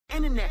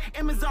internet.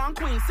 Amazon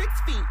queen,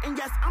 6 feet. And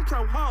yes, I'm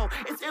pro ho.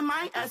 It's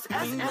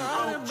MISSMO.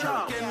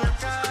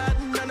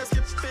 None of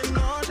skipping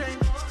no change.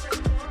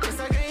 It's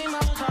a game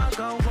of tug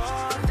of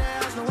war.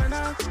 There's no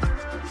winner.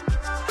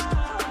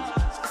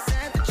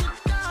 Said that you're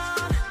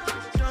done.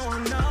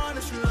 Don't know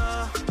this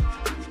love.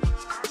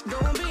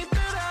 Don't be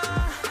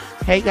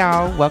bitter. Hey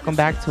y'all, welcome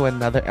back to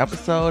another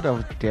episode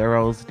of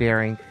Daryl's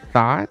Daring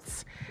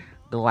Thoughts.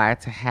 Glad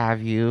to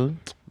have you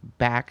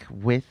back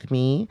with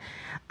me.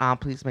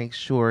 Please make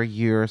sure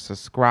you're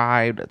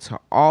subscribed to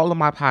all of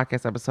my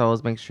podcast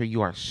episodes. Make sure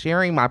you are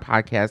sharing my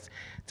podcast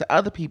to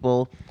other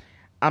people,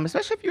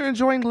 especially if you're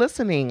enjoying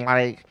listening.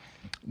 Like,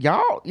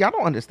 y'all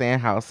don't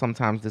understand how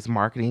sometimes this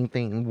marketing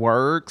thing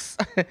works.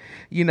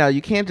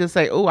 You can't just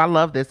say, oh, I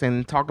love this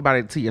and talk about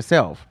it to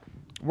yourself.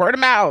 Word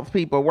of mouth,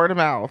 people, word of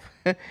mouth.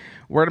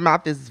 Word of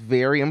mouth is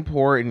very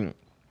important.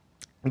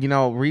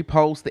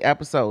 Repost the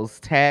episodes,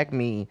 tag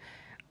me.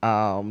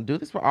 Do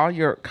this for all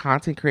your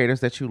content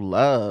creators that you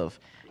love.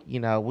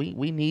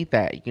 We need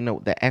that,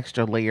 the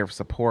extra layer of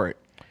support.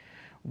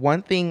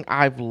 One thing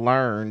I've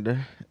learned,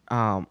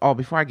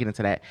 before I get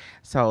into that,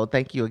 so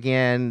thank you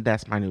again.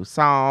 That's my new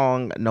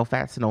song, No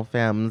Fats, No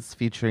Femmes,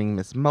 featuring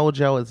Miss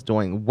Mojo. It's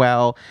doing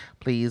well.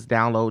 Please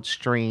download,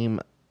 stream,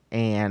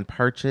 and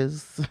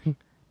purchase.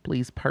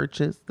 Please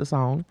purchase the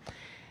song.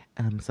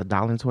 It's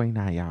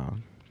 $1.29, y'all.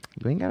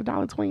 You ain't got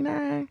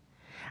 $1.29?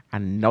 I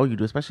know you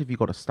do, especially if you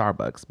go to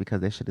Starbucks, because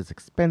that shit is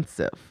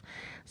expensive.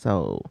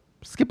 So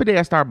skip a day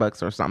at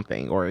Starbucks or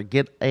something, or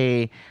get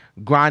a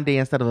grande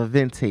instead of a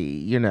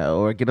venti,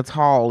 or get a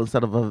tall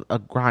instead of a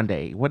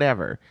grande,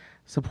 whatever.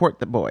 Support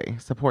the boy.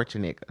 Support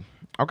your nigga.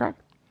 Okay?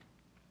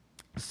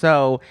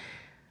 So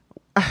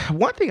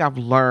one thing I've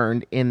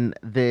learned in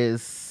the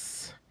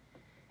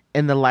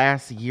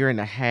last year and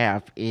a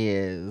half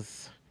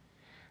is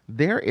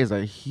there is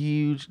a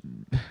huge...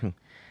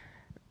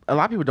 a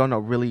lot of people don't know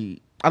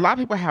really... A lot of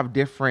people have a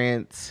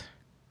different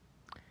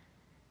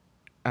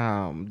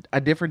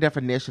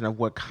definition of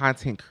what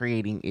content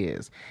creating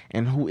is,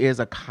 and who is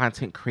a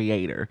content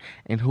creator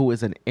and who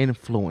is an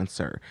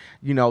influencer.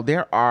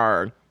 There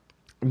are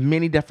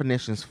many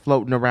definitions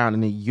floating around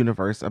in the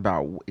universe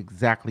about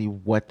exactly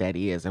what that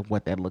is and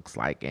what that looks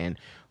like, and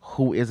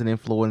who is an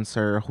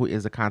influencer, who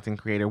is a content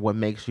creator, what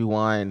makes you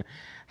one,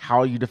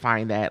 how you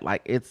define that.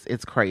 Like,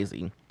 it's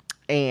crazy.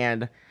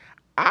 And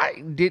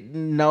I didn't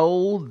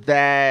know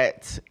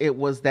that it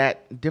was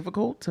that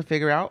difficult to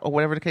figure out, or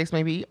whatever the case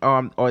may be,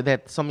 or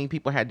that so many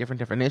people had different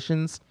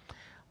definitions.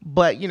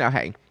 But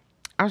hey,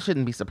 I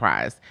shouldn't be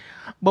surprised.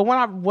 But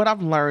what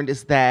I've learned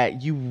is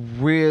that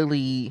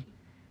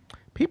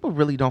people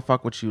really don't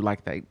fuck with you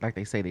like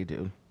they say they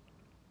do.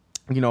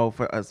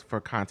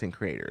 For content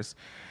creators,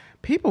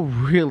 people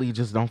really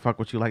just don't fuck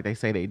with you like they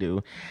say they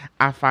do.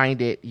 I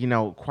find it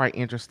quite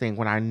interesting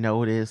when I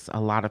notice a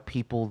lot of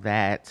people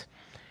that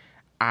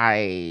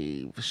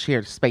I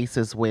shared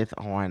spaces with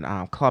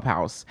on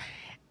Clubhouse,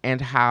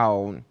 and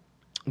how,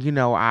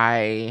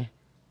 I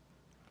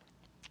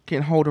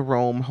can host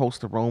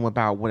a room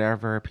about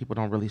whatever. People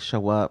don't really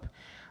show up,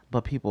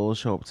 but people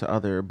show up to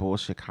other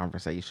bullshit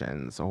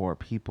conversations, or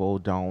people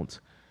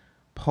don't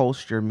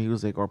post your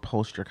music or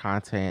post your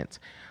content,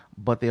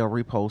 but they'll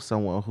repost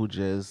someone who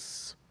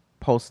just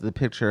posted a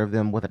picture of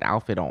them with an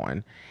outfit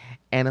on.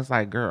 And it's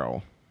like,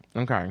 girl,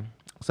 okay,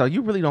 so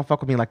you really don't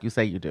fuck with me like you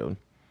say you do.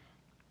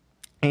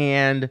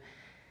 And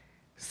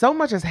so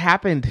much has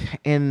happened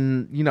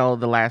in,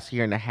 the last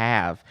year and a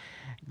half,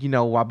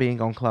 while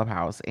being on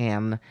Clubhouse.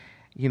 And,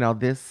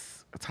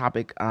 this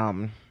topic,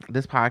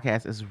 this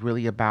podcast is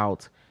really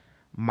about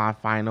the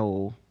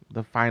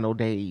final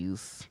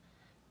days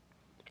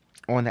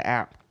on the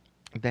app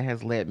that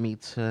has led me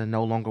to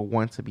no longer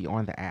want to be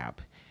on the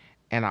app.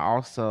 And I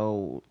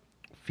also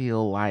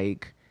feel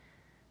like,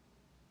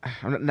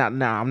 I'm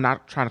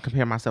not trying to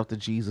compare myself to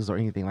Jesus or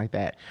anything like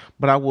that,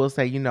 but I will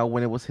say,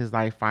 when it was his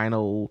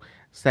final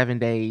 7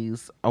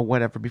 days or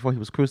whatever before he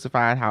was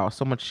crucified, how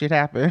so much shit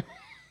happened.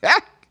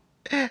 That's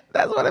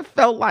what it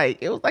felt like.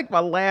 It was like my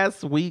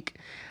last week.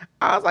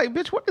 I was like,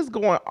 bitch, what is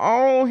going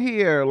on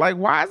here? Like,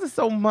 why is it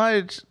so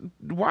much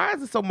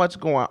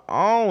going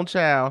on,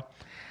 child?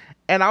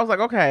 And I was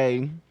like,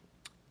 okay.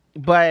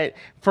 But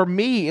for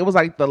me, it was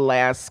like the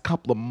last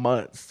couple of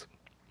months,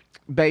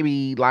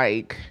 baby.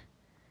 Like,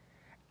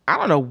 I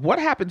don't know what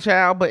happened,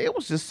 child, but it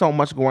was just so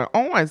much going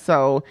on.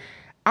 So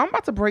I'm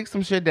about to break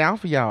some shit down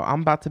for y'all.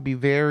 I'm about to be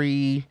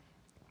very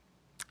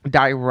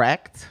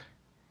direct.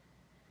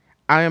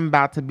 I am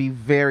about to be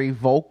very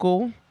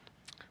vocal.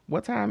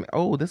 What time?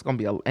 Oh, this is going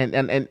to be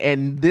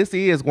and this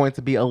is going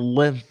to be a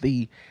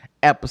lengthy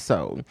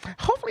episode.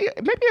 Hopefully,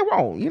 maybe it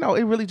won't.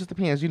 It really just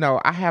depends.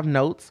 I have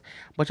notes,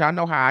 but y'all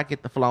know how I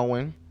get the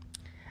flowing.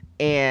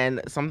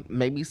 And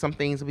maybe some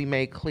things will be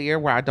made clear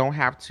where I don't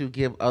have to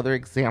give other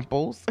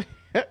examples.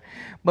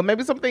 But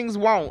maybe some things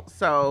won't.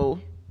 So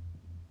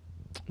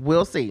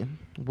we'll see.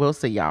 We'll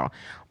see, y'all.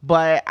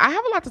 But I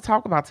have a lot to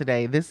talk about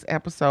today. This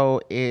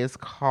episode is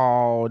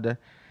called,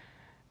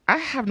 I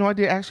have no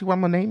idea actually what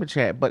I'm going to name it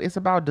yet, but it's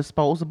about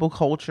disposable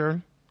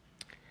culture.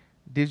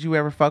 Did you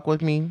ever fuck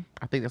with me?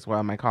 I think that's what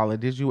I might call it.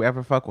 Did you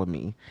ever fuck with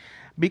me?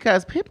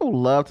 Because people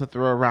love to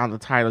throw around the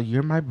title,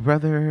 you're my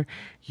brother,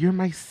 you're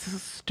my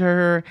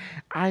sister,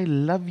 I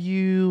love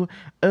you,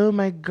 oh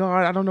my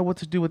God, I don't know what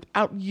to do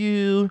without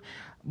you.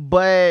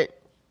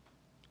 But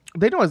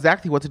they know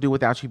exactly what to do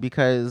without you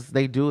because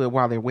they do it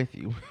while they're with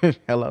you.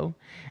 Hello?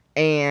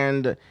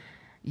 And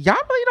y'all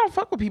really don't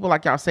fuck with people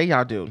like y'all say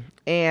y'all do.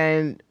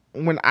 And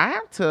when I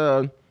have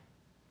to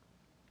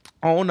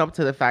own up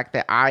to the fact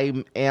that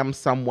I am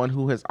someone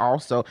who has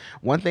also,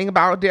 one thing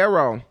about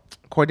Cordero,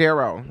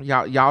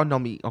 y'all know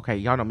me. Okay,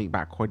 y'all know me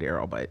by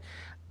Cordero, but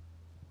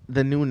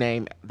the new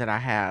name that I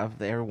have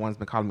that everyone's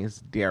been calling me is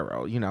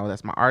Darrow. You know,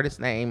 that's my artist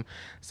name,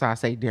 so I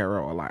say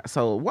Darrow a lot.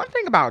 So one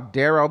thing about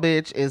Darrow,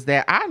 bitch, is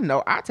that I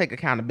know I take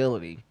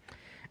accountability.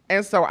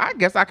 And so I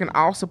guess I can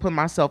also put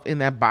myself in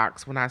that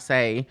box when I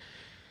say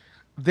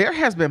there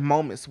has been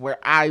moments where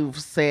I've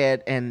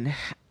said and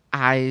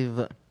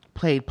I've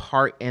played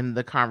part in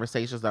the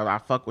conversations of I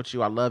fuck with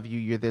you, I love you,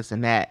 you're this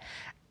and that.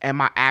 And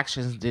my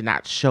actions did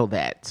not show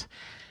that.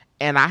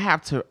 And I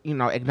have to,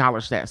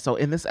 acknowledge that. So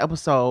in this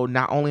episode,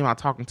 not only am I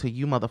talking to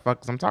you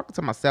motherfuckers, I'm talking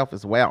to myself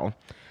as well.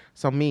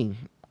 So me,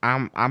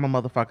 I'm a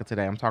motherfucker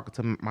today. I'm talking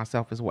to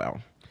myself as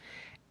well.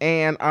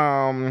 And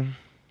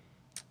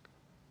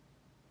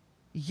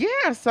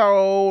yeah,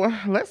 so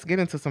let's get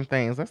into some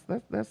things.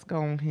 Let's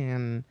go ahead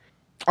and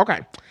okay.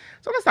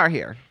 So let's start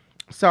here.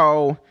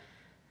 So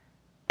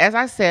as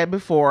I said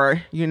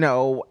before, in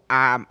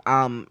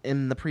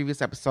the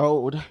previous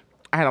episode,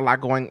 I had a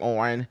lot going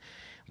on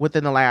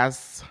within at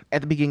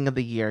the beginning of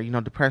the year.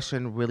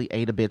 Depression really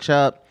ate a bitch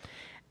up.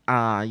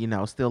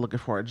 Still looking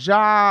for a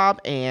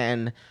job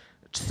and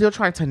still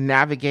trying to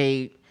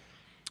navigate,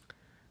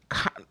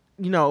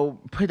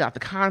 put out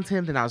the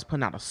content. Then I was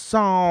putting out a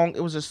song.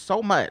 It was just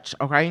so much.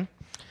 Okay.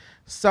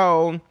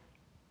 So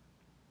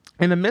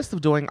in the midst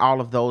of doing all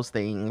of those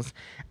things,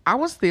 I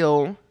was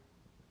still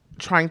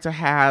trying to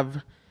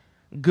have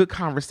good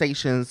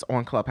conversations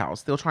on Clubhouse,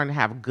 still trying to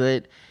have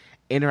good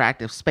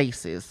interactive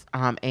spaces,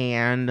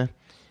 and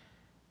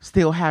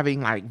still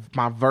having like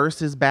my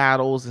versus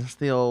battles and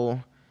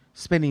still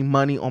spending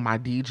money on my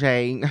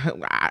DJ.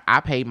 I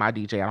paid my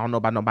DJ. I don't know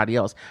about nobody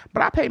else,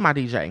 but I paid my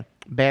DJ.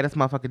 Baddest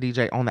motherfucker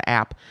DJ on the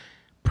app.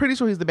 Pretty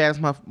sure he's the baddest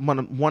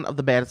one of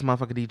the baddest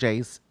motherfucker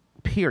DJs,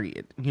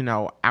 period,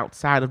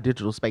 outside of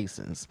digital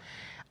spaces.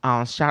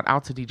 Shout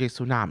out to DJ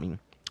Tsunami.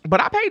 But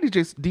I paid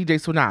DJ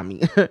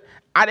Tsunami.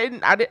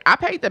 I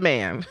paid the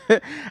man.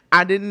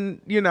 I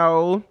didn't,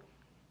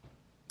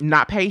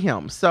 not pay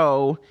him.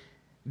 So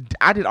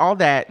I did all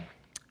that,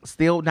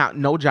 still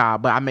no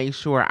job, but I made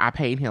sure I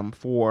paid him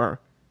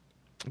for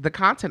the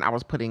content I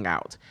was putting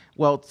out.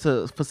 Well,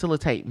 to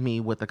facilitate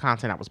me with the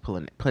content I was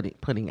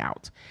putting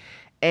out.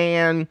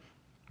 And,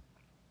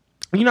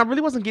 I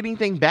really wasn't getting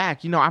anything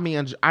back.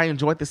 I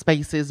enjoyed the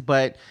spaces,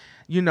 but,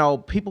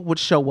 people would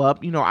show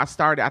up.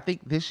 I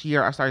think this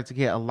year I started to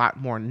get a lot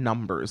more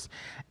numbers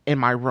in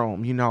my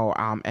room.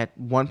 At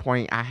one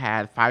point I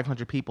had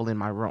 500 people in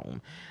my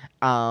room.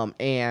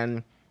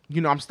 And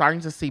I'm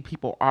starting to see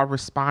people are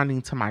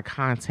responding to my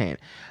content,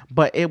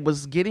 but it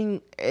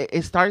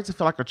started to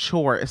feel like a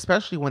chore,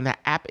 especially when the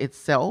app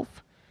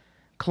itself,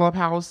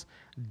 Clubhouse,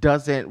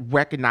 doesn't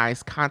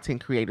recognize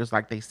content creators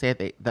like they said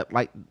let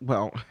me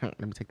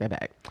take that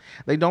back.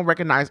 They don't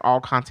recognize all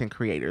content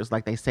creators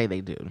like they say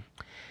they do.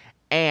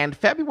 And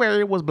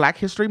February was Black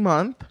History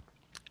Month,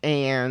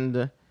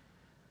 and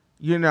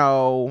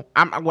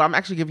I'm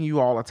actually giving you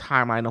all a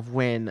timeline of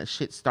when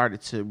shit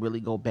started to really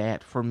go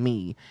bad for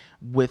me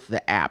with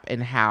the app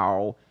and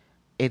how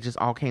it just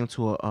all came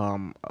to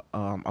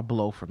a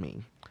blow for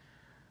me.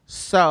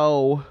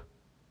 So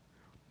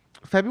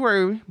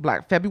February,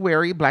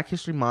 Black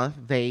History Month,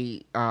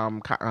 they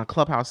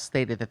Clubhouse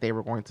stated that they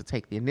were going to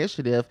take the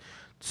initiative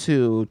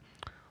to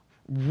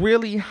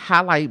really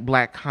highlight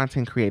Black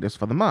content creators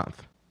for the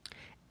month.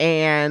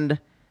 And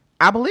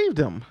I believed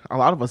them. A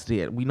lot of us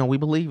did. We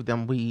believed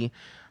them. We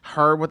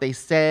heard what they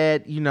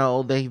said.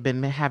 They've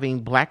been having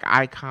Black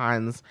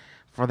icons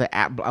for the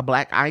app, a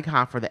Black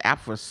icon for the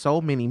app for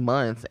so many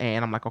months.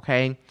 And I'm like,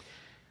 okay,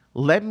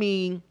 let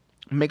me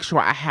make sure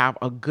I have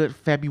a good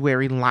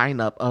February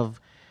lineup of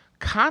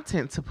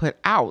content to put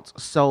out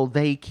so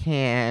they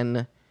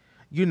can,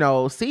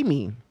 see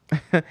me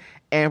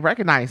and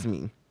recognize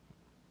me.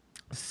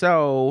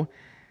 So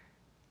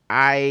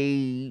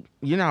I,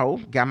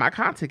 got my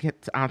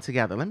content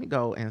together. Let me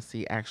go and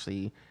see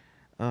actually.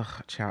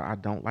 Child, I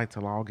don't like to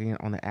log in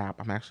on the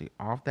app. I'm actually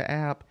off the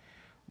app,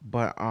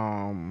 but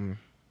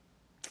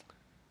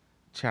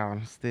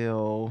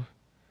child,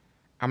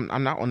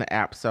 I'm not on the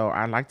app, so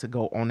I like to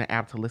go on the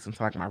app to listen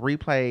to like my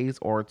replays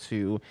or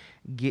to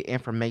get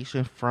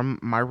information from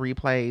my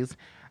replays.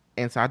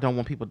 And so I don't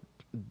want people.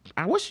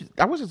 I wish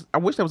there was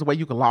a way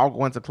you could log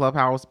on to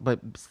Clubhouse but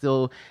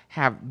still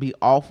be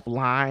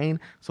offline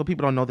so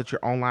people don't know that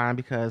you're online,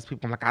 because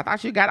people are like, I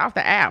thought you got off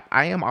the app.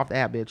 I am off the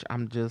app, bitch.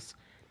 I'm just,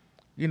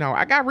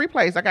 I got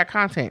replays, I got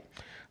content.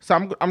 So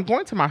I'm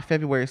going to my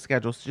February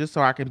schedules just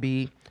so I can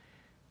be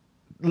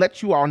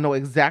let you all know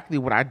exactly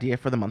what I did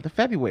for the month of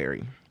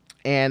February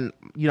and,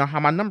 how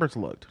my numbers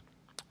looked.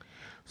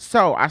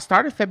 So I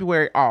started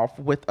February off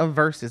with a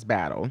versus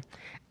battle.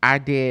 I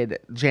did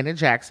Janet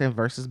Jackson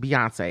versus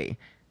Beyonce.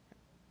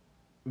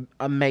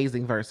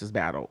 Amazing versus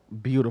battle.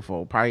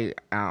 Beautiful. Probably,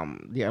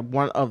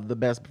 one of the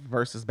best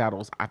versus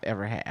battles I've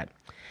ever had.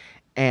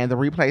 And the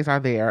replays are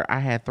there. I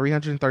had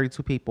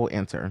 332 people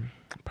enter.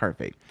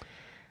 Perfect.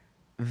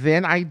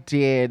 Then I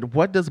did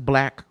What Does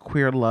Black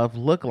Queer Love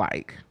Look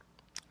Like?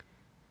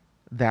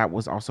 That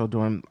was also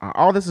doing,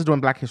 all this is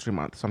doing Black History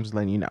Month, so I'm just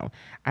letting you know.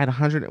 I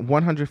had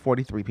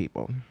 143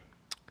 people.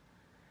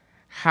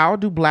 How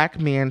do black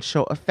men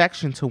show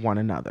affection to one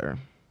another?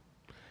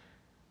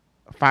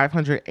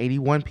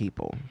 581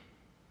 people.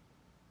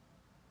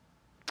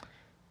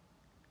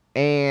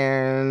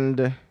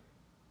 And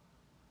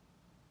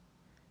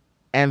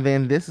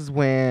then this is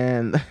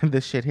when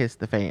the shit hits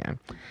the fan.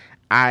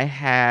 I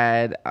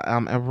had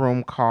a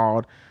room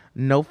called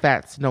No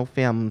Fats, No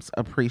Films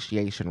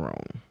Appreciation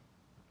Room.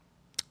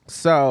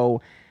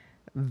 So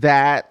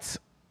that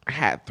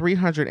had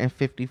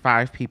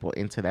 355 people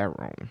into that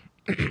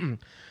room.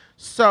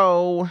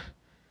 So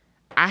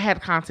I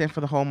had content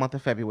for the whole month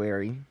of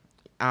February.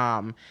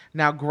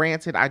 Now,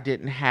 granted, I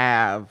didn't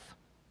have,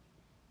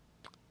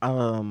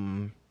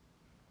 4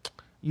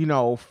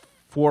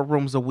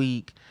 rooms a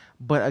week.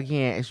 But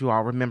again, as you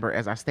all remember,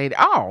 as I stated,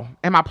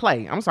 and my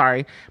play. I'm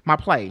sorry,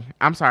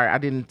 I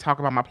didn't talk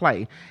about my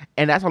play,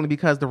 and that's only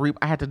because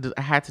I had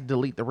to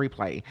delete the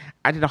replay.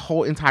 I did a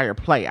whole entire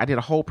play. I did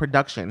a whole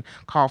production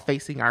called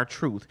Facing Our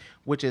Truth,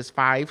 which is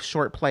 5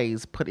 short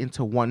plays put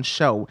into one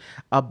show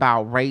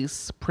about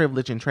race,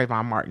 privilege, and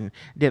Trayvon Martin.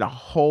 Did a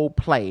whole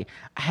play.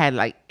 I had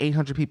like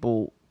 800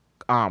 people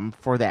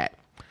for that.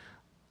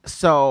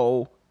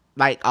 So,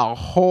 like a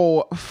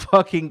whole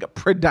fucking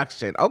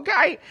production,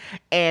 okay?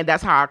 And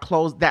that's how I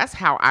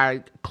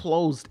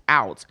closed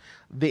out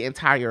the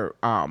entire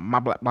my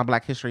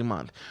Black History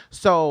Month.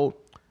 So,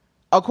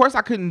 of course,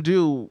 I couldn't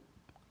do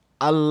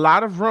a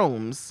lot of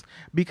rooms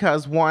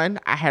because, one,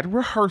 I had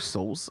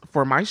rehearsals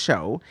for my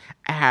show.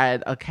 I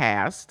had a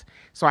cast,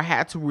 so I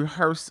had to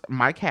rehearse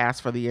my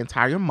cast for the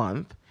entire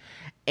month.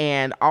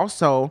 And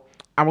also,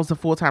 I was a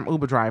full-time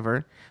Uber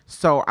driver,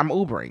 so I'm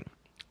Ubering.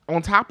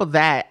 On top of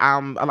that,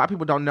 a lot of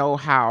people don't know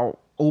how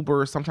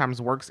Uber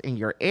sometimes works in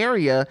your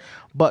area,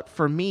 but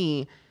for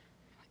me,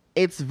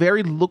 it's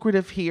very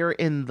lucrative here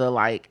in the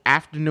like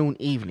afternoon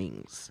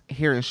evenings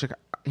here in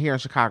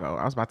Chicago.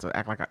 I was about to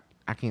act like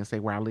I can't say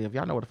where I live.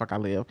 Y'all know where the fuck I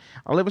live.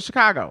 I live in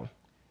Chicago.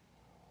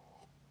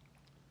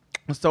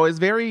 So it's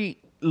very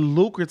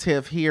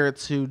lucrative here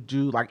to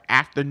do like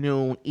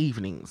afternoon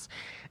evenings.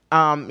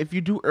 If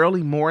you do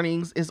early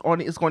mornings, it's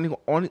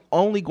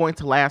only going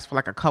to last for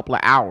like a couple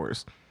of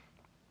hours.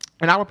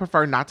 And I would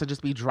prefer not to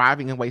just be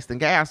driving and wasting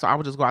gas. So I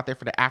would just go out there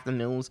for the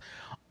afternoons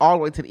all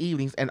the way to the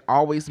evenings and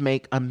always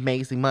make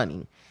amazing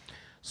money.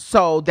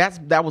 So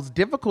that was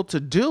difficult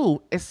to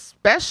do,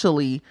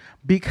 especially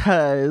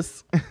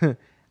because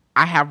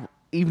I have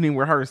evening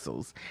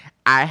rehearsals.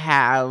 I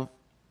have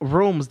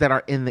rooms that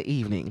are in the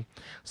evening.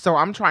 So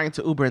I'm trying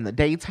to Uber in the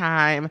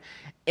daytime,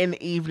 in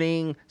the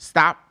evening,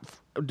 stop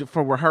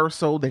for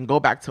rehearsal, then go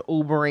back to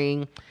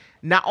Ubering.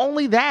 Not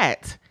only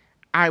that,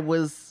 I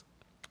was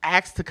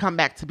asked to come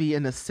back to be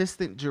an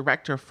assistant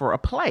director for a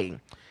play,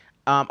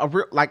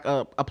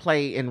 a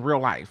play in real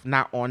life,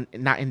 not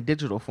in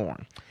digital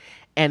form.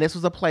 And this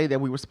was a play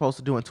that we were supposed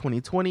to do in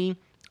 2020.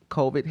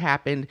 COVID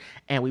happened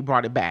and we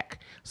brought it back.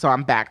 So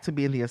I'm back to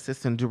being the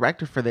assistant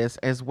director for this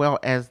as well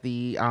as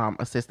the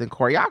assistant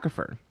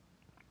choreographer.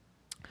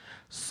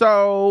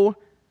 So,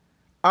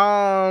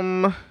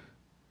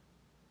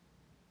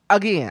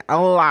 again,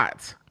 a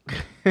lot.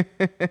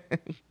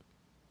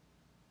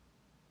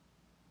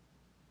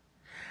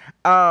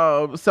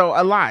 So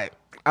a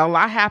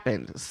lot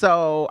happened.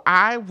 So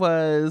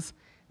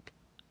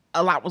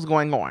a lot was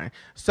going on.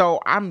 So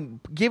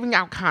I'm giving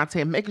out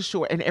content, making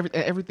sure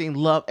everybody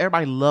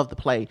loved the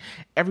play.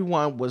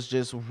 Everyone was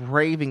just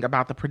raving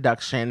about the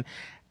production.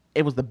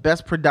 It was the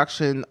best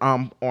production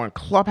on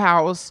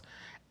Clubhouse.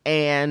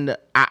 And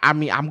I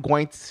mean, I'm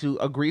going to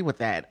agree with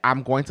that.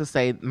 I'm going to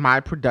say my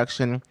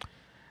production,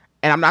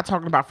 and I'm not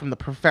talking about from the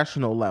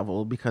professional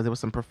level because there was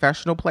some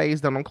professional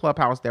plays done on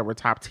Clubhouse that were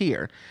top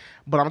tier,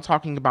 but I'm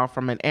talking about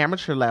from an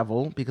amateur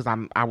level because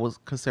I was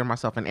consider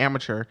myself an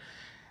amateur.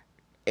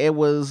 It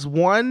was a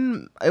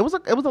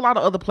lot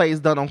of other plays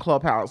done on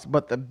Clubhouse,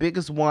 but the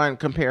biggest one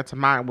compared to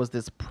mine was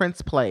this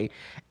Prince play.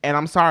 And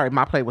I'm sorry,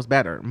 my play was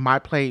better.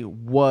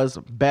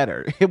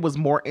 It was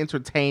more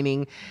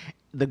entertaining.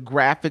 The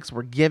graphics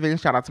were given.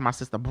 Shout out to my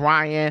sister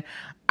Brian.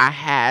 I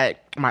had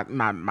my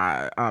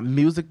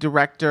music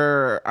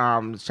director.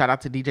 Shout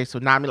out to DJ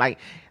Tsunami. Like,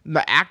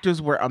 the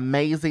actors were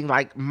amazing.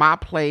 Like, my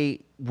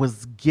play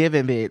was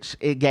given, bitch.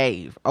 It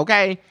gave.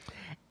 Okay.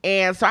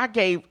 And so I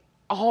gave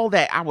all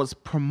that. I was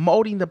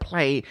promoting the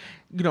play,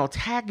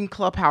 tagging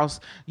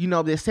Clubhouse.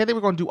 They said they were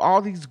going to do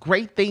all these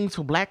great things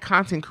for Black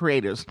content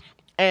creators.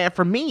 And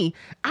for me,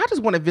 I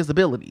just wanted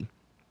visibility.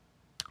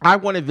 I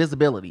wanted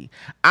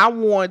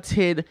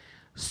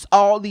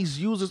all these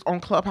users on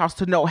Clubhouse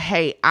to know,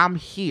 hey, I'm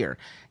here.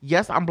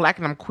 Yes, I'm black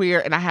and I'm queer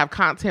and I have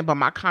content, but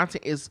my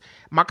content is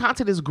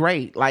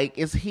great. Like,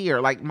 it's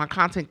here. Like, my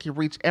content can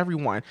reach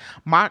everyone.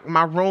 My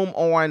room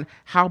on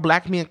how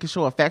black men can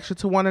show affection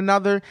to one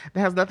another, that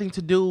has nothing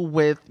to do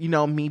with,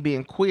 me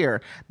being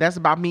queer. That's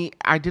about me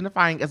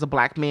identifying as a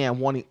black man,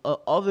 wanting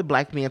other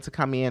black men to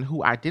come in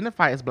who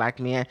identify as black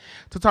men,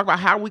 to talk about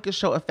how we can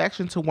show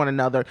affection to one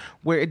another,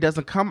 where it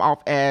doesn't come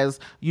off as,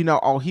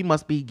 oh, he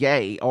must be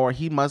gay, or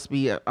he must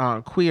be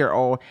queer,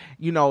 or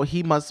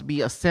he must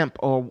be a simp,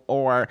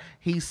 or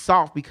he's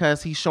soft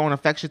because he's showing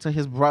affection to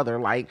his brother.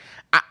 Like,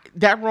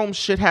 that room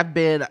should have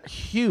been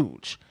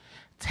huge.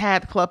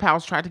 Tad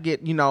Clubhouse tried to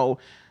get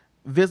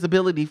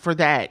visibility for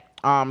that.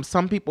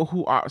 Some people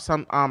who are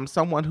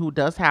someone who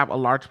does have a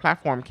large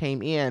platform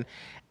came in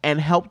and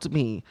helped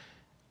me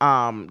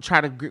try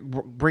to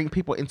bring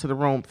people into the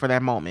room for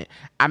that moment.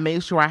 I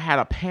made sure I had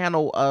a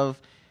panel of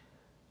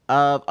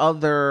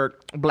other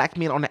black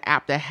men on the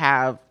app that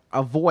have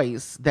a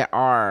voice, that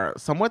are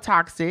somewhat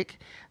toxic.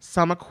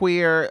 Some are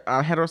queer,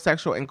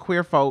 heterosexual and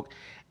queer folk,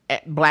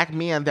 black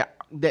men that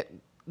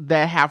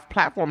have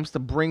platforms to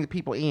bring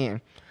people in.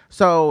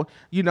 So,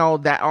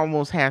 that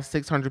almost has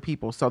 600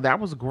 people. So that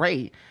was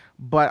great.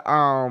 But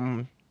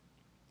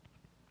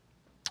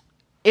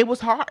it was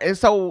hard. And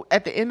so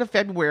at the end of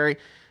February,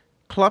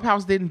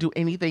 Clubhouse didn't do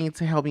anything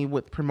to help me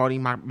with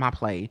promoting my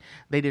play.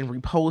 They didn't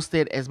repost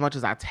it as much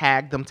as I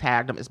tagged them,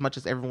 as much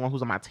as everyone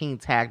who's on my team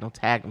tagged them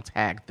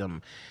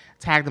on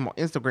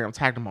Instagram,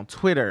 tagged them on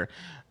Twitter.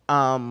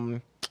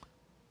 And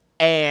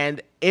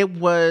it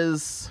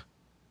was,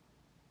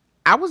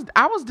 I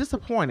was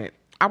disappointed.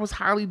 I was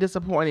highly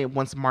disappointed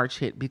once March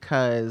hit,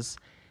 because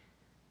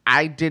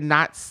I did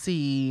not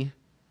see,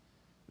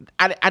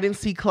 I didn't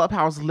see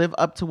Clubhouse live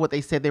up to what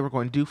they said they were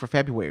going to do for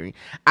February.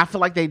 I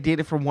feel like they did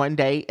it for one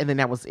day and then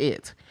that was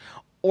it.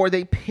 Or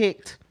they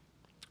picked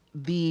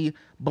the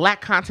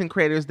black content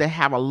creators that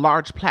have a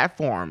large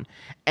platform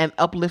and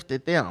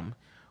uplifted them.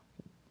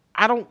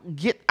 I don't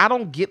get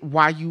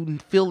why you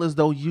feel as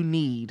though you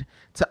need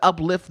to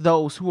uplift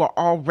those who are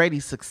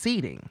already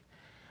succeeding.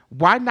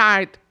 Why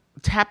not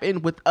tap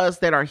in with us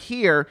that are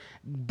here,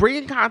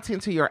 bringing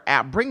content to your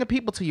app, bringing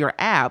people to your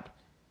app,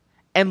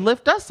 and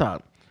lift us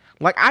up?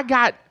 Like, I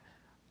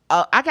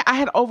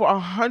had over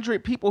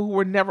 100 people who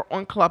were never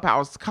on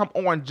Clubhouse come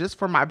on just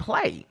for my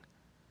play,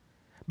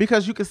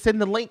 because you could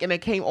send the link and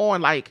it came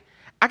on. Like,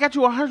 I got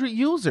you 100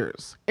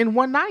 users in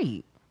one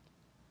night,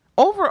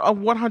 over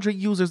 100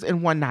 users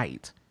in one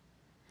night.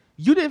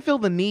 You didn't feel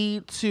the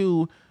need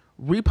to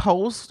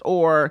repost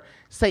or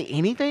say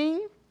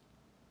anything.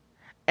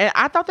 And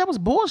I thought that was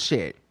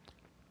bullshit.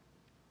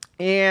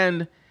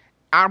 And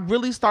I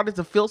really started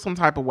to feel some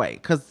type of way,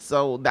 because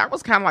so that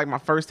was kind of like my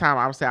first time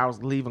I would say I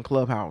was leaving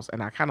Clubhouse,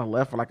 and I kind of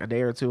left for like a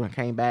day or two and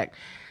came back.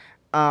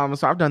 So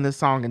I've done this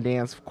song and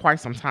dance for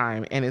quite some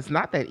time, and it's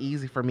not that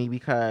easy for me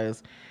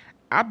because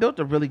I built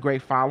a really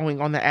great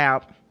following on the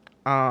app.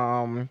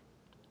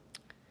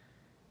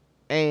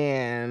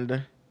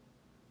 And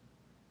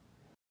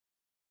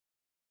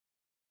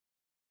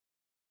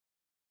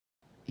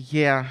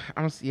yeah,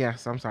 I'm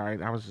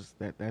sorry. I was just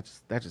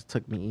that just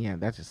took me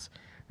in. That just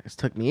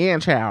took me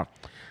in, child.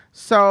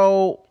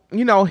 So,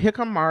 here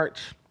come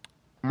March.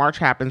 March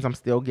happens. I'm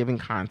still giving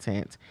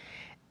content.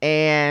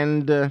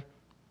 And for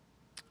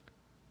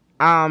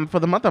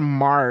the month of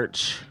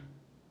March,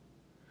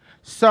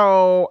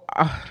 so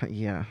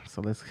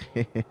so let's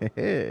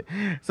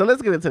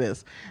let's get into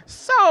this.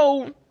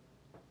 So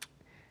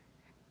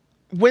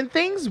when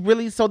things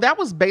really, so that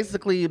was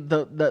basically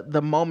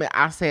the moment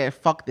I said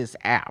fuck this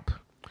app.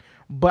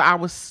 But I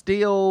was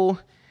still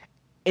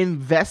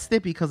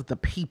invested because of the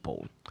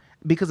people,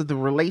 because of the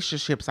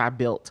relationships I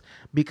built,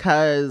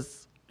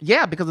 because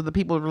of the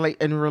people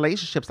and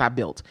relationships I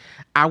built.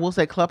 I will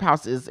say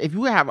Clubhouse is, if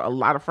you have a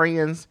lot of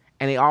friends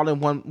and they all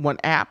in one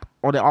app,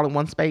 or they're all in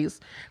one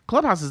space,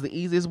 Clubhouse is the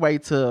easiest way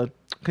to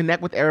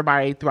connect with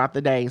everybody throughout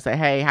the day. Say,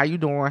 hey, how you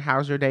doing?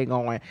 How's your day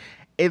going?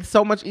 It's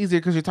so much easier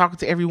because you're talking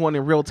to everyone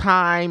in real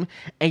time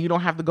and you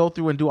don't have to go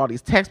through and do all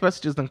these text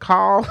messages and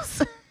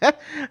calls.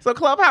 So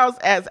Clubhouse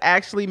has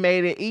actually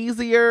made it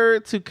easier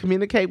to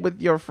communicate with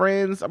your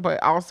friends,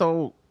 but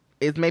also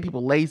it's made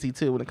people lazy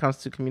too when it comes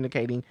to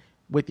communicating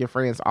with your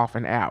friends off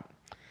an app.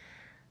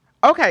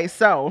 Okay,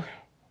 so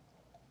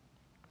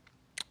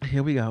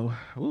here we go.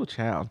 Ooh,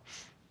 child.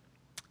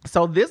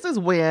 So this is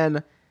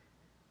when,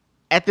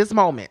 at this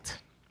moment,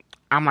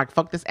 I'm like,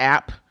 fuck this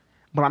app,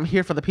 but I'm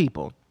here for the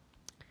people.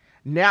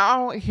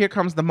 Now, here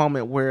comes the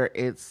moment where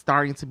it's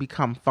starting to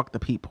become fuck the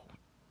people.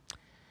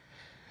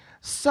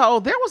 So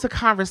there was a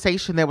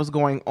conversation that was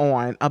going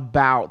on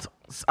about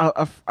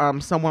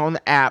someone on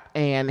the app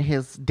and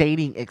his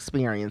dating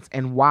experience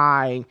and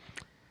why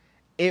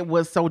it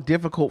was so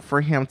difficult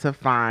for him to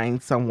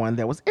find someone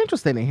that was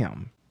interested in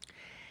him.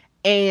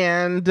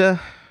 And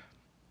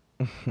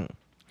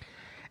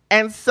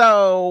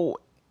so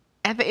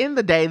At the end of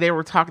the day, they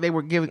were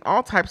giving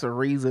all types of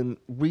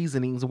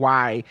reasonings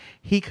why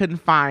he couldn't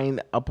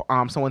find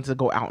someone to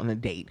go out on a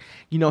date.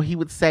 He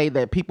would say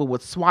that people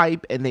would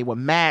swipe and they would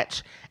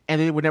match and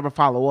they would never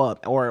follow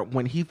up. Or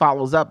when he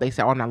follows up, they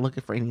say, "Oh, I'm not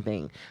looking for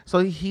anything." So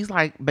he's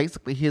like,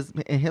 basically,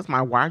 in his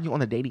mind, why are you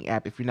on the dating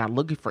app if you're not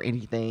looking for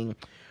anything?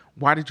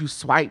 Why did you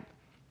swipe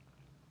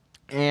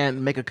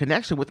and make a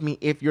connection with me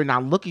if you're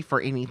not looking for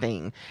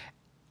anything?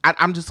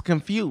 I'm just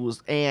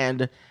confused.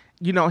 And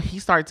he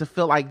started to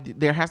feel like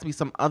there has to be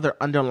some other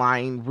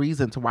underlying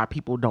reason to why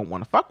people don't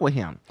want to fuck with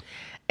him.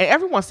 And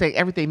everyone's saying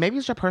everything. Maybe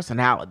it's your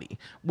personality,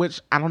 which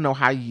I don't know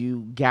how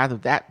you gather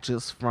that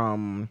just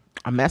from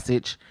a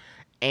message.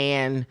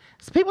 And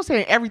so people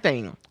saying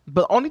everything,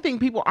 but the only thing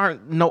people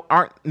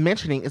aren't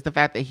mentioning is the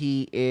fact that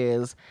he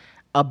is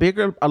a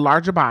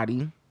larger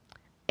body,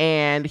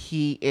 and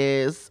he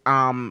is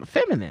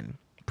feminine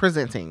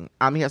presenting.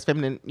 He has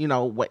feminine.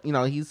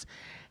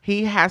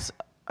 He has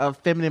a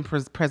feminine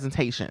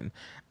presentation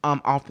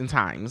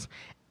oftentimes,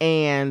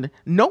 and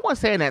no one's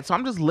saying that, so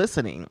I'm just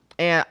listening,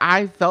 and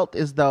I felt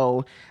as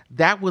though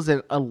that was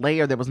a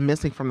layer that was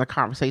missing from the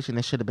conversation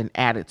that should have been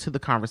added to the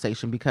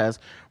conversation, because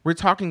we're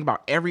talking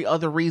about every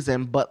other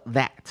reason but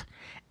that.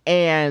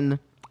 And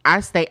I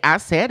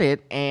said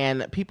it,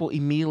 and people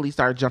immediately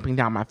started jumping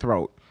down my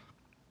throat.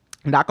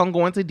 Not gonna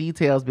go into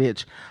details,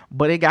 bitch,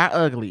 but it got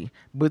ugly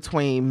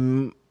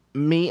between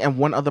me and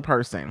one other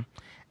person.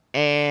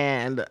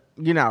 And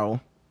the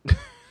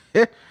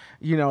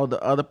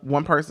other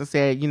one person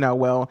said,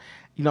 well,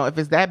 if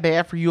it's that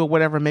bad for you or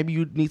whatever, maybe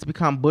you need to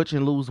become butch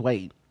and lose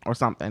weight or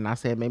something. And I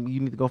said, maybe you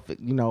need to go,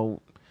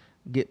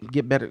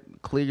 get better,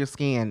 clear your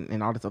skin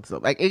and all this other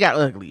stuff. Like, it got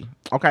ugly.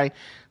 Okay.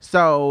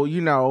 So,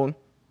 in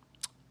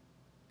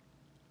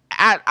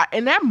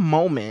that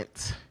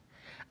moment,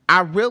 I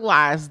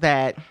realized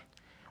that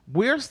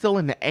we're still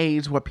in the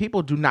age where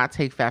people do not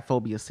take fat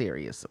phobia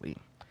seriously.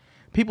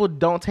 People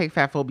don't take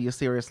fat phobia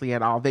seriously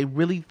at all. They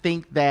really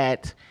think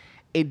that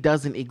it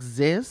doesn't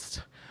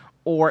exist,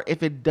 or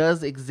if it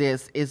does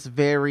exist, it's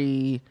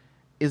very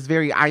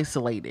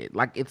isolated.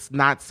 Like, it's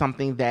not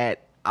something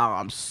that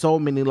so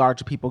many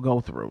larger people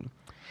go through.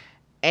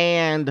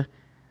 And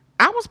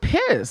I was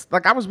pissed.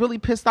 Like, I was really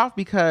pissed off,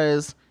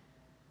 because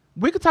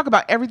we could talk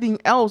about everything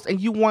else, and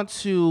you want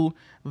to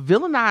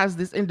villainize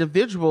this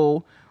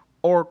individual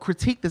or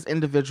critique this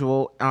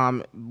individual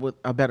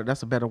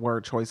that's a better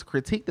word choice.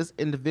 Critique this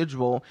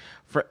individual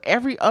for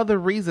every other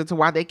reason to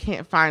why they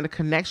can't find a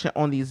connection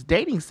on these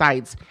dating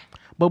sites.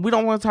 But we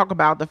don't want to talk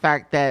about the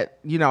fact that,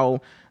 no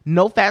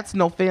fats,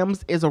 no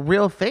femmes is a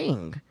real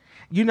thing,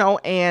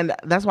 and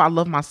that's why I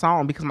love my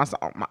song, because my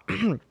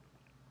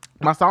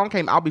song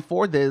came out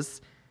before this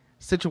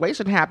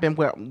situation happened,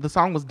 where the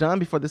song was done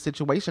before the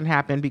situation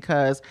happened,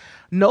 because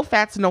no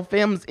fats, no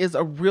femmes is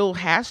a real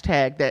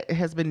hashtag that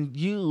has been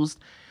used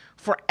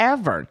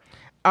forever.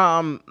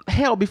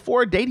 Hell,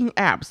 before dating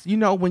apps,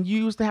 when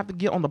you used to have to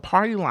get on the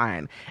party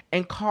line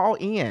and call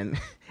in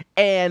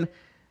and,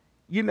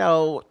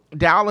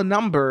 dial a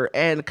number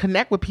and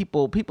connect with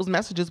people, people's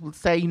messages would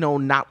say,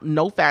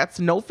 no fats,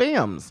 no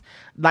femmes.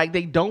 Like,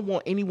 they don't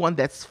want anyone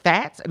that's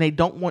fat and they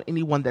don't want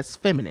anyone that's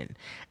feminine.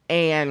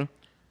 And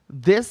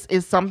this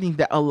is something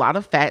that a lot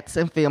of fats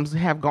and femmes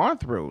have gone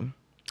through.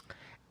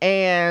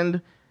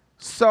 And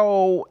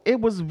so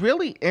it was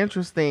really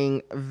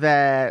interesting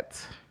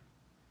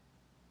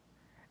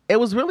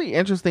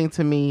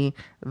to me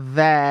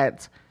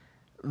that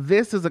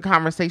this is a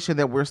conversation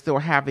that we're still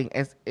having,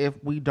 as if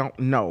we don't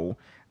know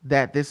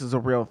that this is a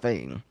real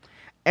thing.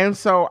 And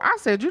so I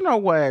said,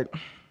 what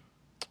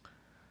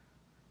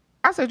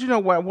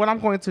I'm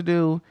going to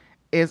do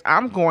is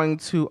I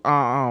want to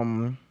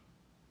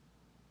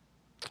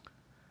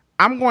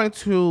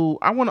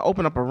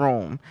open up a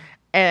room.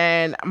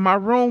 And my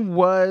room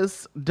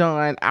was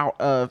done out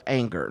of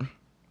anger.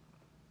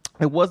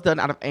 It was done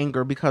out of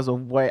anger because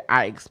of what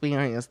I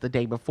experienced the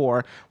day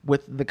before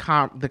with the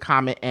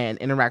comment and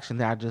interaction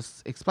that I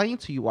just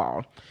explained to you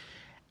all.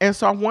 And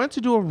so I wanted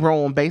to do a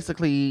room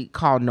basically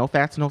called No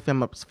Fats, No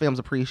Femmes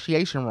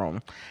Appreciation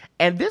Room.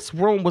 And this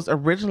room was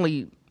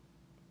originally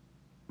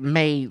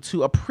made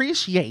to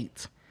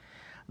appreciate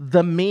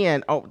the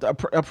men,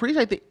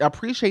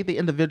 appreciate the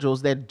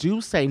individuals that do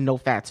say no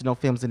fats, no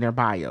femmes in their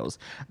bios,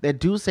 that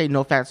do say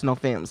no fats, no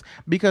femmes,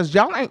 because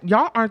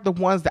y'all aren't the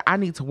ones that I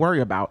need to worry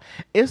about.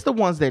 It's the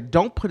ones that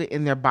don't put it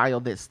in their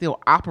bio that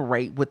still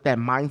operate with that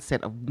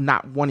mindset of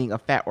not wanting a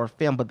fat or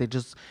femme, but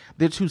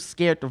they're too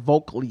scared to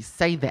vocally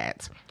say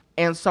that.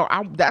 And so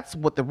that's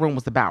what the room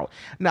was about.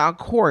 Now, of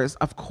course,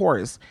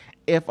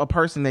 if a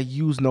person that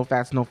used no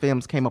fats, no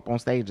femmes came up on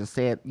stage and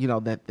said,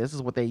 that this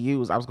is what they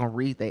use, I was going to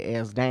read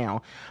their ass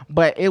down.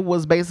 But it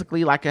was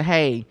basically like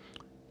hey,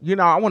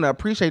 I want to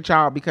appreciate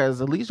y'all, because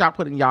at least y'all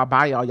put in y'all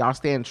bio, y'all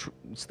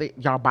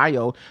y'all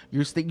bio,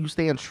 you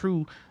stand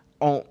true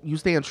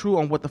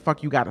on what the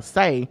fuck you got to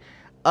say.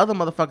 Other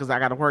motherfuckers I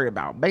got to worry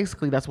about.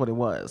 Basically, that's what it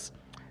was.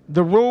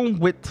 The room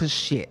went to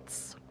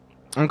shits.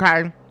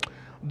 Okay?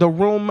 The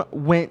room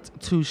went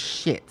to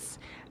shits.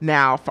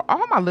 Now, for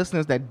all my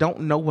listeners that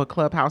don't know what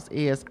Clubhouse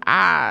is,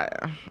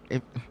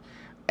 if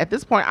at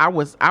this point I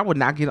would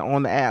not get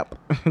on the app.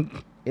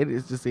 It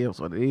is just is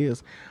what it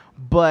is.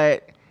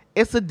 But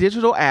it's a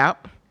digital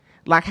app,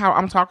 like how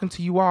I'm talking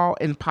to you all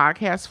in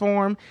podcast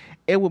form.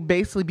 It would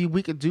basically be,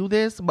 we could do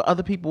this, but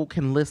other people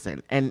can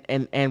listen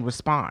and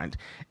respond.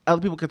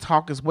 Other people can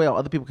talk as well.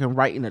 Other people can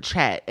write in the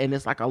chat, and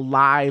it's like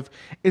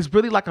it's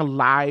really like a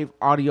live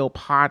audio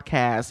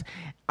podcast.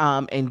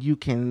 And you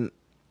can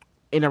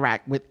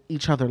interact with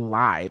each other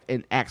live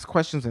and ask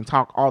questions and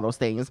talk, all those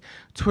things.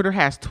 Twitter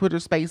has Twitter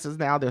Spaces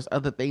now. There's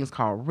other things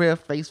called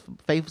Rift.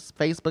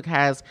 Facebook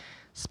has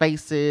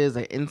Spaces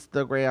and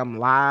Instagram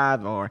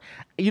Live, or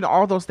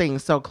all those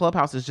things. So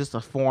Clubhouse is just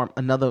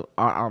another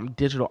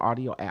digital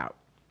audio app.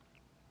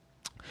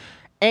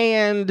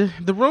 And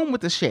the room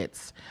with the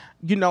shits,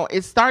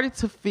 it started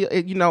to feel,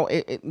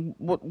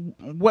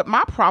 what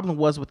my problem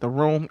was with the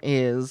room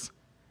is,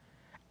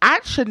 I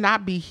should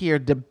not be here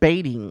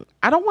debating.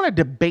 I don't want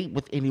to debate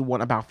with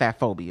anyone about fat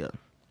phobia.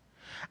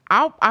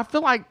 I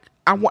feel like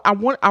I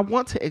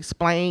want to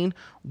explain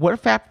what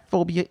fat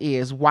phobia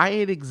is, why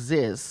it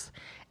exists,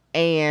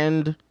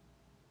 and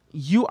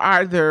you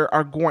either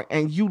are going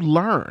and you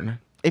learn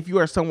if you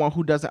are someone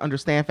who doesn't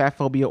understand fat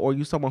phobia, or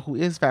you someone who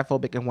is fat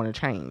phobic and want to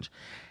change.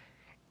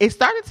 It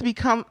started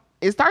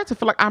to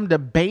feel like I'm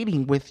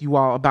debating with you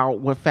all about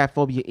what fat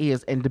phobia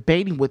is, and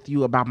debating with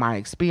you about my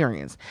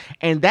experience.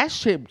 And that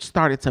shit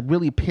started to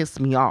really piss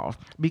me off,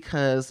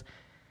 because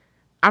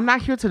I'm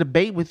not here to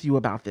debate with you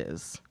about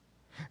this.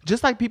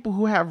 Just like people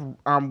who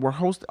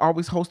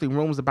always hosting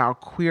rooms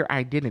about queer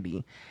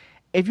identity.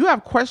 If you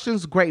have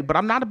questions, great, but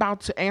I'm not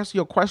about to answer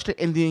your question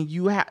and then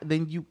you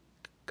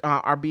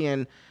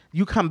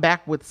come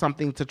back with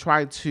something to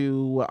try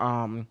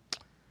to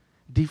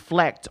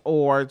deflect,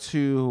 or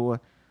to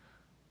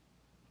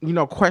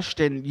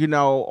question,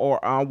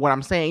 or what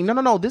I'm saying.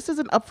 No. This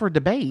isn't up for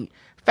debate.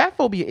 Fat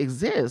phobia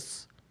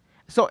exists.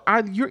 So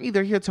you're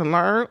either here to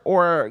learn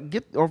or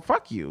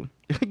fuck you.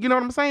 You know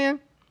what I'm saying?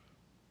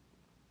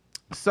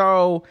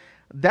 So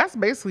that's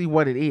basically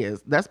what it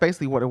is. That's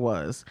basically what it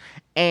was.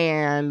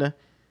 And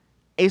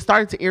it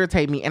started to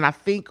irritate me. And I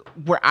think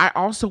where I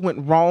also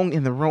went wrong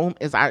in the room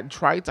is I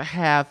tried to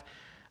have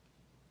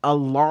a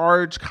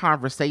large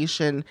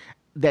conversation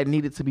that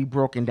needed to be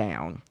broken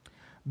down.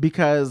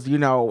 Because,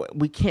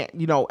 we can't,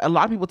 a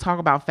lot of people talk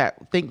about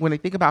when they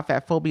think about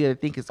fat phobia, they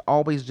think it's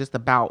always just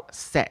about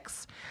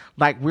sex.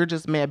 Like, we're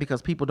just mad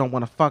because people don't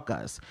want to fuck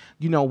us.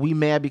 We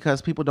mad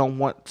because people don't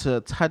want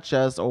to touch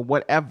us or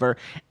whatever.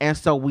 And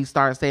so we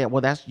start saying,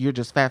 well, you're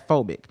just fat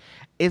phobic.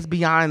 It's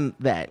beyond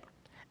that.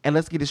 And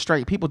let's get it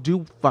straight. People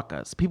do fuck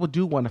us. People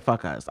do want to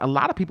fuck us. A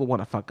lot of people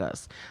want to fuck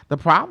us. The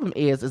problem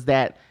is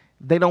that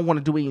they don't want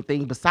to do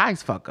anything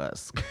besides fuck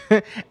us.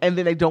 And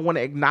then they don't want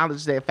to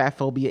acknowledge that fat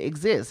phobia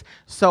exists.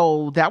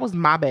 So that was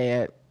my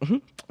bad.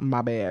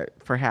 My bad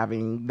for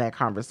having that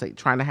conversation,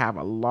 trying to have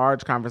a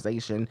large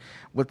conversation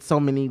with so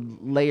many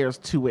layers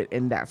to it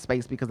in that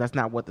space, because that's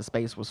not what the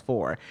space was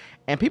for.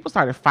 And people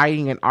started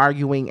fighting and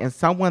arguing, and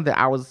someone that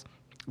I was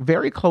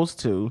very close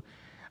to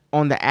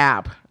on the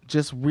app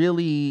just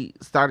really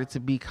started to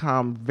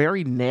become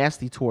very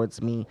nasty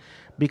towards me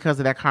because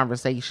of that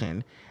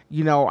conversation.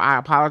 I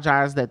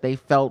apologize that they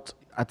felt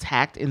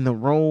attacked in the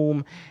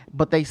room,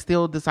 but they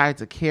still decided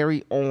to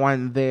carry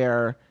on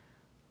their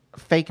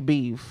fake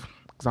beef,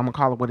 because I'm going to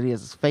call it what it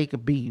is. It's fake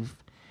beef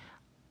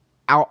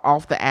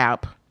off the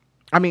app.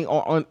 I mean,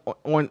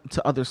 on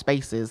to other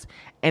spaces.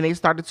 And they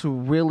started to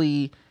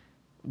really,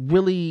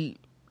 really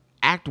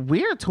act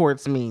weird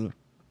towards me.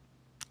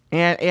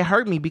 And it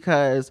hurt me,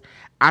 because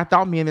I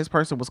thought me and this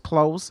person was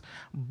close,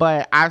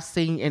 but I've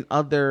seen in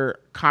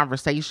other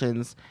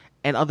conversations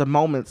and other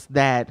moments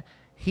that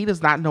he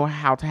does not know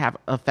how to have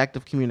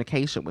effective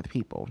communication with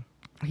people.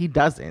 He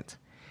doesn't.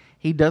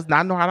 He does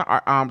not know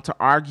how to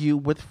argue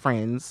with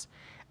friends.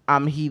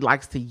 He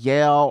likes to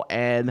yell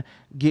and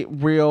get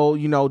real,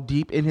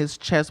 deep in his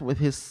chest with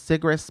his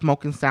cigarette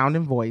smoking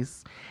sounding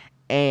voice,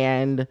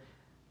 and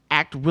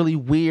act really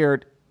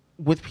weird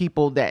with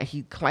people that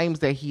he claims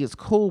that he is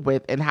cool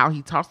with, and how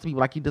he talks to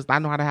people. Like, he does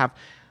not know how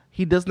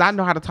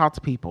to talk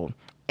to people.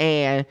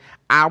 And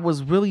I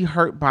was really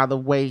hurt by the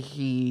way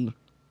he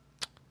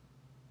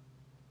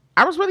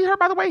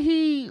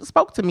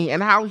spoke to me,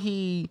 and how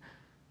he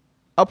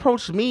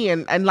approached me,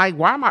 and like,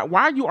 why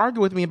are you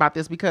arguing with me about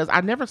this? Because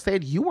I never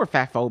said you were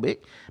fat phobic,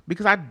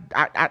 because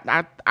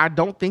I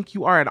don't think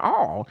you are at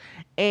all.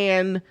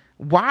 And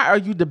why are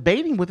you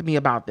debating with me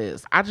about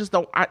this? I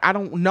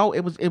don't know.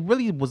 It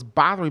really was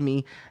bothering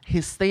me,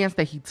 his stance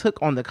that he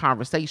took on the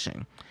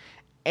conversation.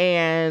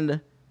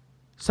 And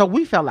so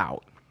we fell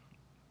out.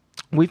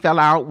 We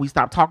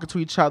stopped talking to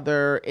each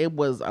other. It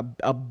was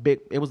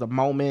it was a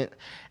moment.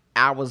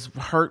 I was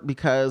hurt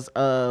because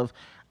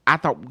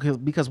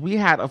we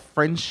had a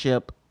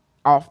friendship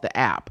off the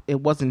app. It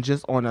wasn't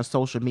just on a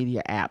social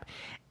media app.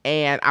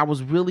 And I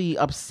was really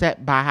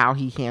upset by how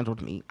he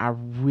handled me. I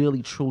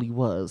really, truly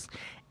was.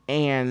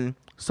 And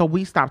so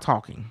we stopped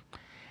talking.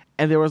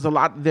 And there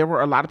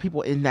were a lot of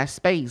people in that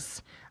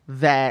space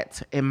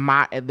that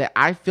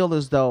I feel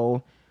as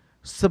though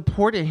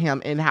supported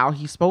him in how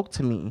he spoke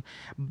to me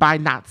by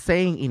not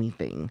saying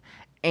anything.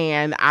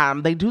 And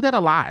they do that a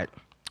lot.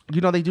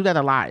 They do that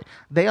a lot.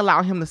 They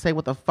allow him to say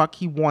what the fuck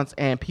he wants,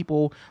 and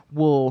people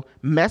will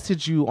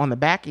message you on the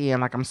back end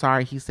like, I'm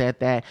sorry he said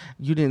that.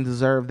 You didn't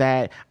deserve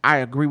that. I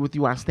agree with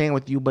you. I stand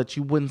with you. But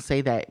you wouldn't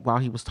say that while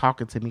he was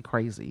talking to me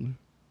crazy.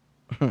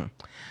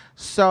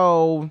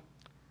 So,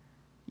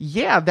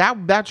 yeah,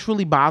 that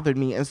truly bothered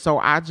me. And so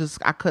I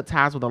cut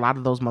ties with a lot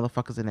of those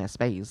motherfuckers in that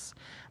space.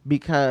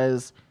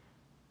 Because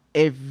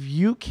if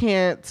you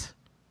can't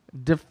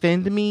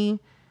defend me,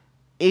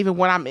 even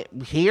when I'm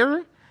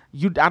here,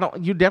 you're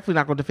definitely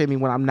not going to defend me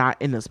when I'm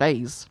not in the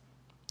space.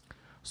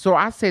 So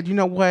I said, you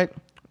know what,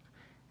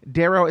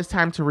 Daryl, it's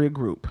time to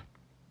regroup.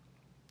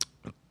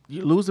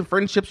 You're losing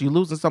friendships. You're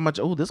losing so much.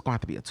 Oh, this is going to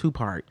have to be a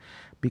 2-part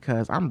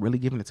because I'm really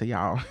giving it to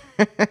y'all.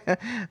 This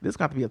is going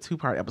to have to be a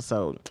 2-part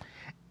episode.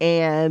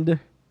 And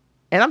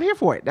I'm here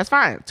for it. That's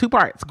fine. 2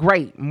 parts.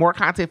 Great. More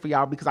content for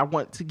y'all because I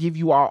want to give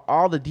you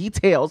all the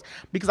details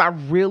because I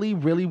really,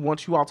 really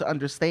want you all to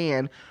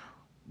understand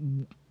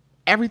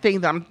everything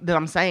that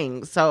I'm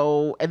saying.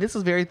 So, and this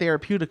is very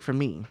therapeutic for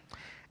me.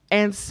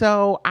 And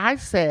so I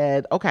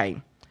said,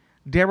 okay,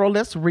 Daryl,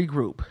 let's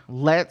regroup.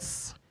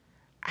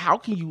 How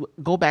can you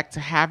go back to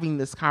having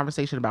this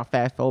conversation about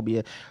fat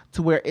phobia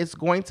to where it's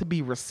going to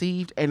be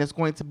received and it's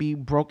going to be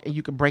broke and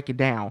you can break it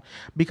down?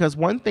 Because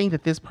one thing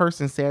that this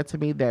person said to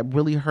me that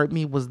really hurt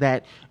me was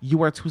that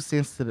you are too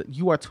sensitive.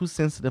 You are too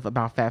sensitive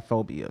about fat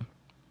phobia.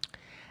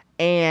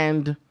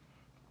 And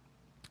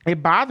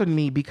it bothered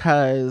me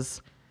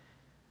because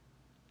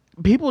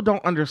people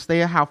don't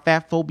understand how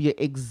fat phobia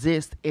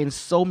exists in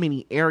so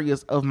many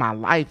areas of my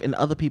life and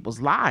other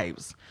people's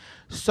lives.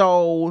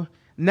 So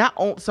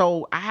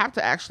I have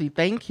to actually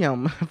thank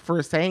him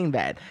for saying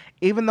that.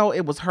 Even though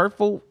it was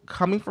hurtful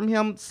coming from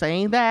him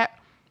saying that,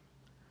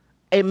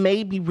 it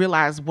made me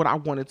realize what I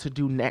wanted to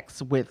do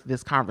next with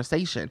this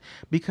conversation.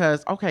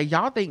 Because, okay,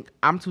 y'all think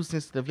I'm too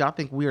sensitive. Y'all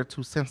think we're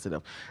too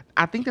sensitive.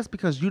 I think that's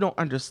because you don't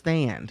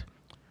understand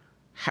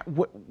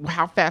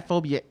how fat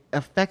phobia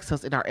affects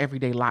us in our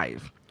everyday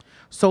life.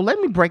 So let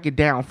me break it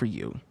down for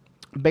you,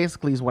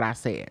 basically is what I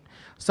said.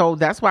 So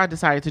that's what I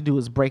decided to do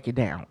is break it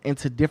down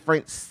into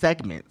different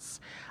segments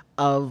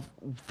of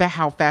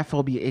how fat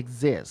phobia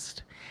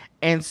exists.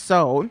 And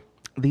so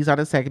these are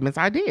the segments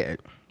I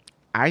did.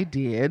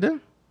 The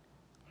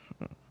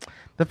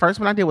first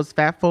one I did was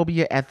fat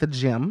phobia at the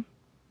gym.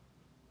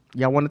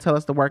 Y'all want to tell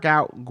us to work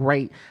out?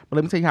 Great. But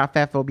let me tell you how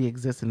fat phobia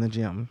exists in the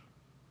gym.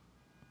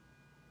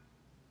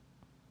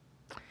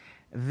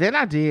 Then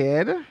I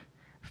did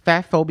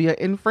fat phobia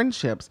in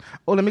friendships.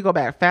 Oh, let me go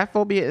back. Fat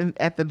phobia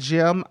at the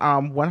gym.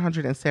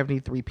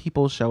 173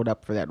 people showed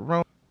up for that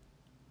room.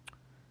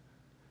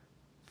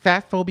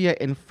 Fat phobia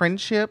in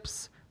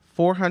friendships.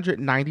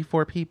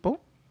 494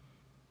 people.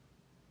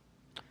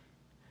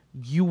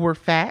 You were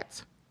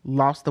fat,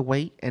 lost the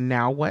weight, and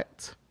now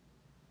what?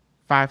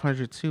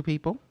 502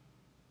 people.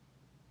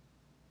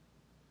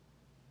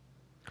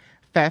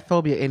 Fat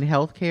phobia in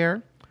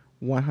healthcare.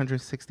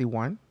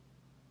 161.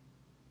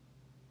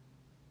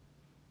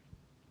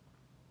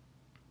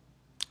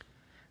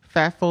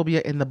 Fat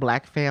phobia in the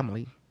black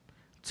family,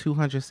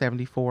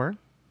 274.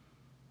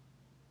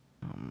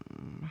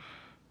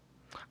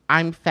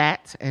 I'm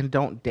fat and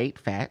don't date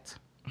fat,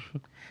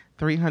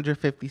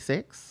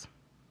 356.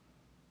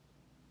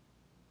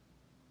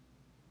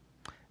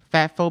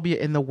 Fat phobia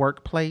in the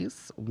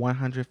workplace,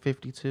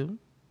 152.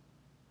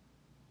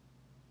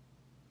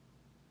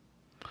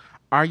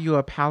 Are you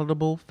a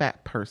palatable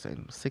fat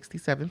person?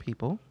 67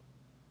 people.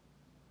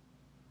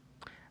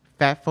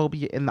 Fat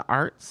phobia in the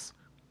arts,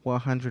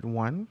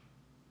 101.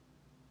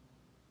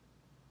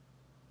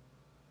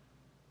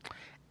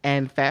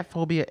 And fat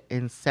phobia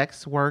in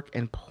sex work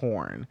and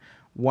porn,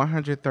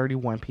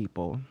 131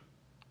 people.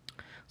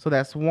 So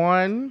that's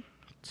 1,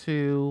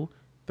 2,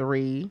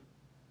 3,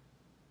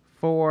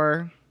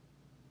 4,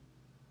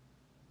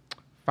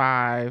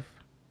 5,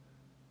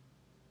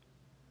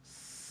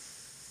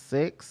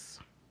 6,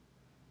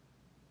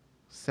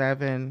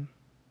 7,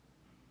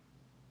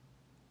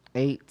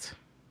 8,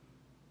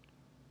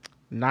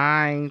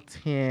 9,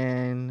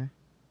 10,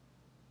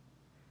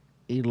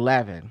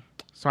 11.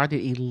 So I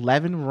did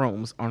 11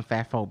 rooms on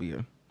fat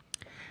phobia.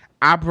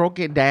 I broke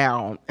it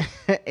down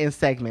in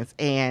segments,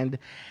 and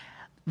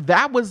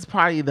that was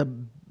probably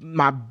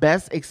my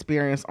best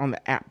experience on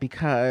the app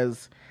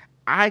because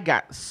I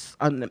got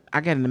an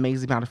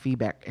amazing amount of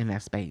feedback in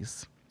that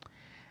space,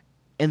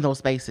 in those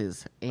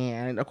spaces.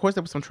 And of course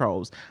there were some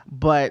trolls,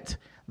 but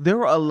there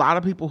were a lot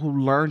of people who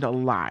learned a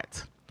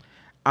lot.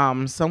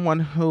 One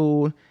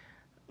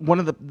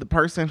of the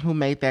person who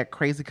made that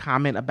crazy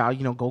comment about,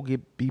 go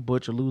be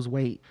butch or lose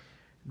weight,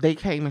 they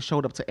came and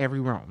showed up to every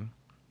room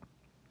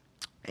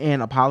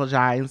and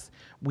apologized.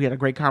 We had a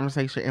great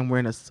conversation, and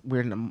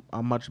we're in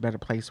a much better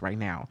place right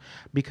now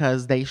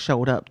because they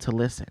showed up to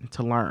listen,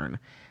 to learn,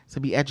 to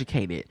be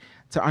educated,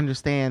 to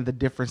understand the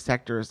different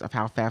sectors of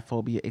how fat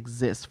phobia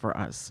exists for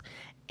us.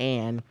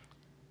 And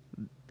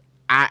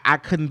I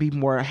couldn't be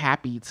more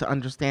happy to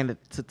understand it,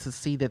 to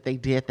see that they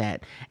did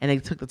that and they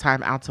took the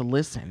time out to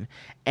listen.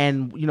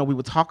 And, we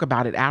would talk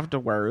about it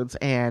afterwards.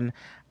 And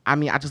I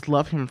mean, I just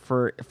love him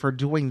for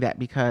doing that,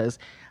 because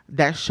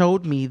that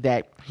showed me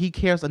that he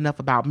cares enough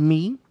about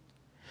me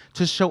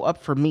to show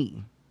up for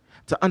me,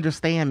 to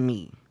understand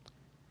me.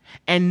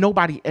 And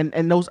nobody,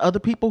 and those other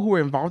people who were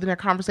involved in that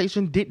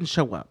conversation didn't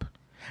show up.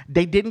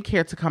 They didn't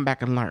care to come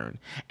back and learn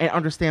and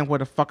understand where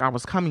the fuck I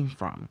was coming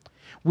from,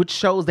 which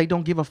shows they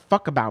don't give a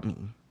fuck about me.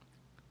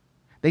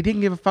 They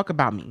didn't give a fuck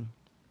about me.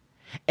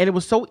 And it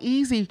was so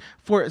easy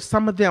for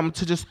some of them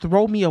to just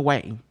throw me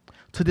away,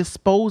 to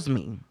dispose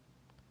me,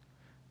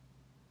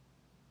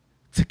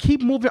 to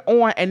keep moving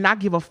on and not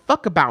give a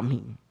fuck about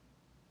me.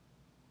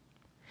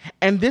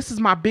 And this is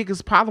my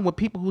biggest problem with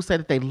people who say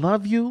that they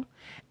love you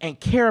and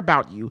care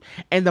about you.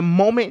 And the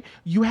moment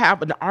you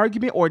have an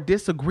argument or a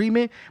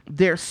disagreement,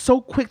 they're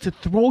so quick to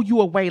throw you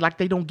away like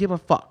they don't give a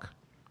fuck.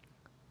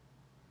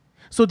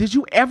 So did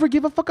you ever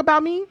give a fuck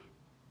about me?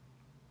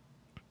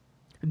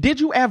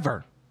 Did you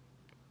ever?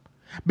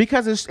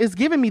 Because it's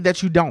giving me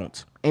that you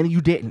don't, and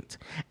you didn't.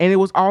 And it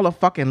was all a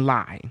fucking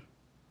lie.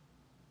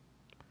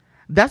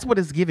 That's what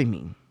it's giving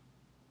me.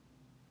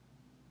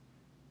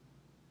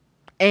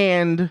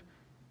 And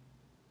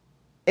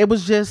it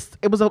was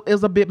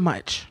a bit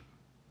much.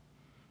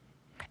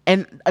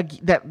 And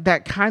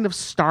that kind of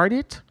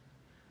started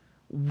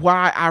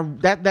why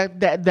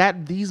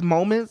these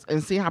moments,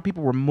 and seeing how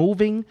people were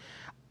moving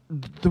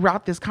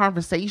throughout this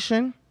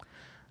conversation,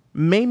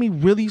 made me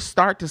really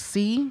start to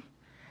see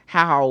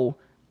how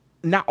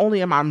not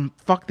only am I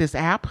fuck this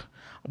app,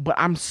 but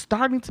I'm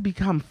starting to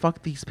become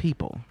fuck these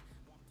people.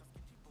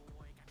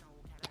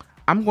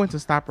 I'm going to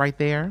stop right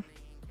there,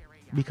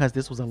 because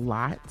this was a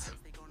lot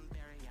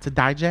to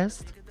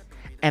digest,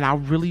 and I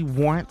really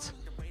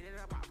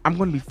I'm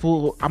going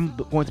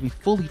to be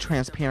fully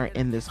transparent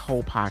in this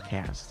whole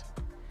podcast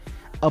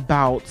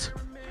about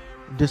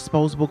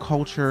disposable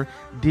culture.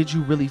 Did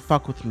you really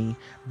fuck with me?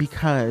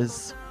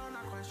 Because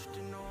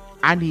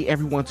I need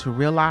everyone to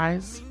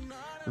realize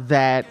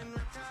that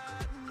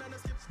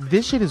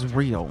this shit is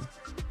real,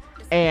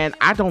 and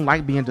I don't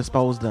like being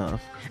disposed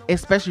of,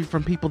 especially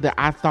from people that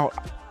I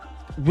thought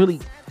really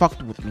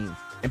fucked with me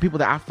and people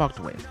that I fucked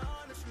with.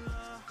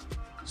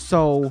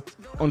 So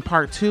on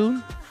part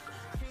 2,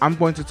 I'm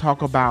going to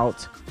talk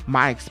about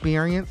my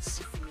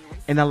experience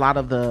in a lot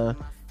of the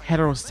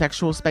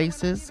heterosexual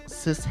spaces,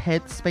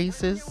 cishet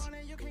spaces,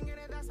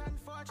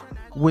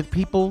 with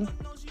people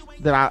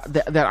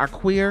that are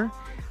queer,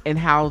 and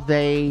how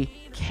they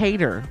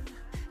cater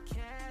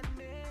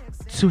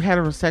to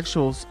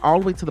heterosexuals all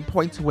the way to the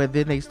point to where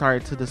then they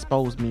started to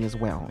dispose me as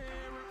well.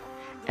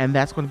 And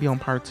that's going to be on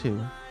part 2.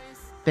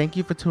 Thank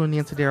you for tuning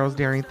in to Daryl's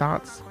Daring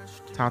Thoughts.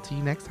 Talk to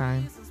you next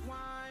time.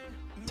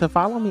 To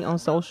follow me on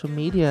social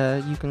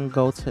media, you can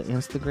go to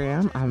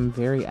Instagram. I'm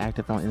very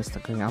active on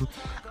Instagram.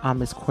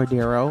 It's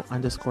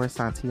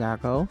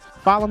Cordero_Santiago.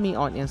 Follow me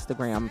on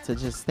Instagram to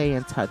just stay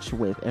in touch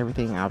with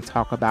everything I'll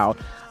talk about.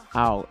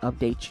 I'll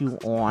update you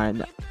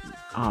on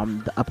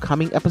the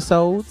upcoming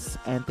episodes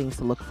and things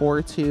to look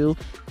forward to.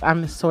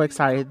 I'm so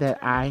excited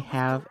that I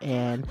have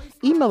an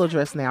email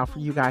address now for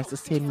you guys to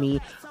send me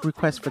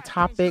requests for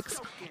topics,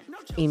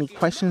 any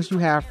questions you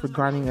have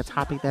regarding a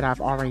topic that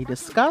I've already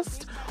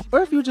discussed,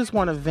 or if you just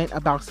want to vent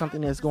about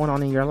something that's going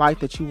on in your life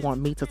that you want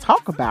me to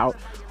talk about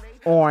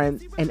on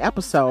an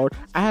episode.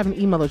 I have an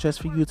email address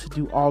for you to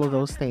do all of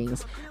those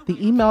things.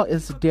 The email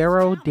is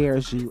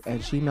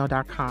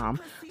darodaresu@gmail.com.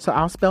 So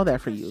I'll spell that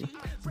for you.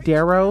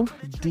 Daro,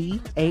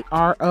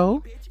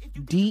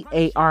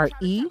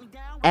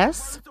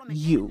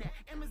 DARODARESU.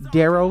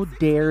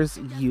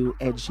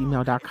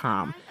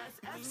 darodaresu@gmail.com.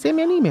 Send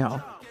me an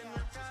email.